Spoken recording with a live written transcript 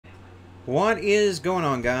What is going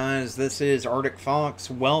on, guys? This is Arctic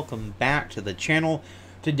Fox. Welcome back to the channel.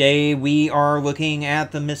 Today we are looking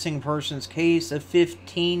at the missing persons case of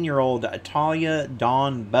 15-year-old Thalia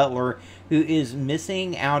Dawn Butler, who is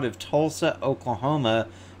missing out of Tulsa, Oklahoma.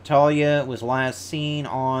 Thalia was last seen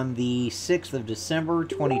on the 6th of December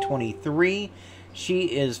 2023. She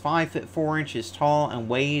is 5 foot 4 inches tall and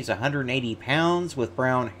weighs 180 pounds with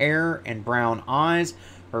brown hair and brown eyes.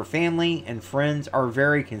 Her family and friends are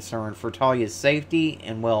very concerned for Thalia's safety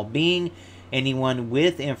and well-being. Anyone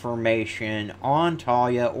with information on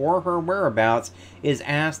Thalia or her whereabouts is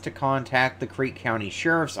asked to contact the Creek County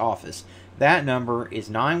Sheriff's Office. That number is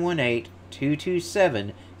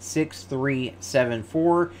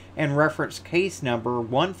 918-227-6374 and reference case number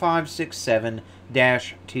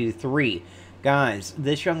 1567-23. Guys,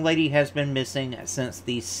 this young lady has been missing since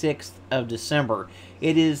the 6th of December.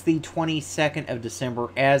 It is the 22nd of December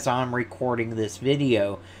as I'm recording this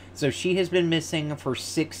video. So she has been missing for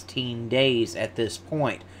 16 days at this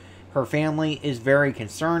point. Her family is very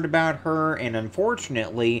concerned about her, and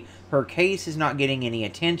unfortunately, her case is not getting any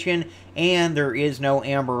attention, and there is no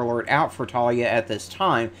Amber Alert out for Thalia at this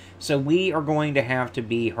time, so we are going to have to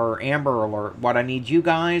be her Amber Alert. What I need you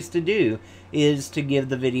guys to do is to give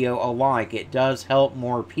the video a like. It does help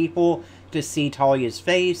more people to see Thalia's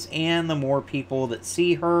face, and the more people that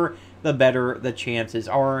see her, the better the chances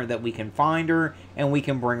are that we can find her and we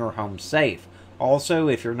can bring her home safe. Also,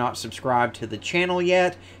 if you're not subscribed to the channel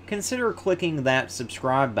yet, consider clicking that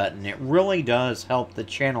subscribe button. It really does help the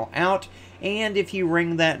channel out, and if you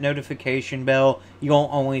ring that notification bell, you'll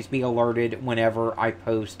always be alerted whenever I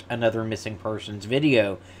post another missing persons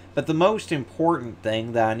video. But the most important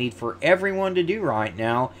thing that I need for everyone to do right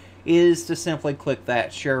now is to simply click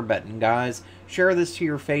that share button, guys. Share this to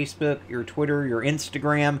your Facebook, your Twitter, your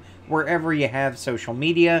Instagram, wherever you have social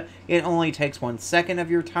media. It only takes 1 second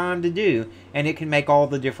of your time to do, and it can make all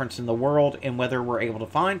the difference in the world in whether we're able to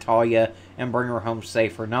find Thalia and bring her home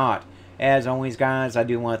safe or not. As always, guys, I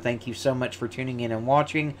do want to thank you so much for tuning in and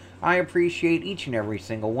watching. I appreciate each and every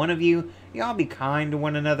single one of you. Y'all be kind to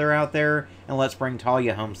one another out there, and let's bring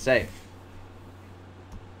Thalia home safe.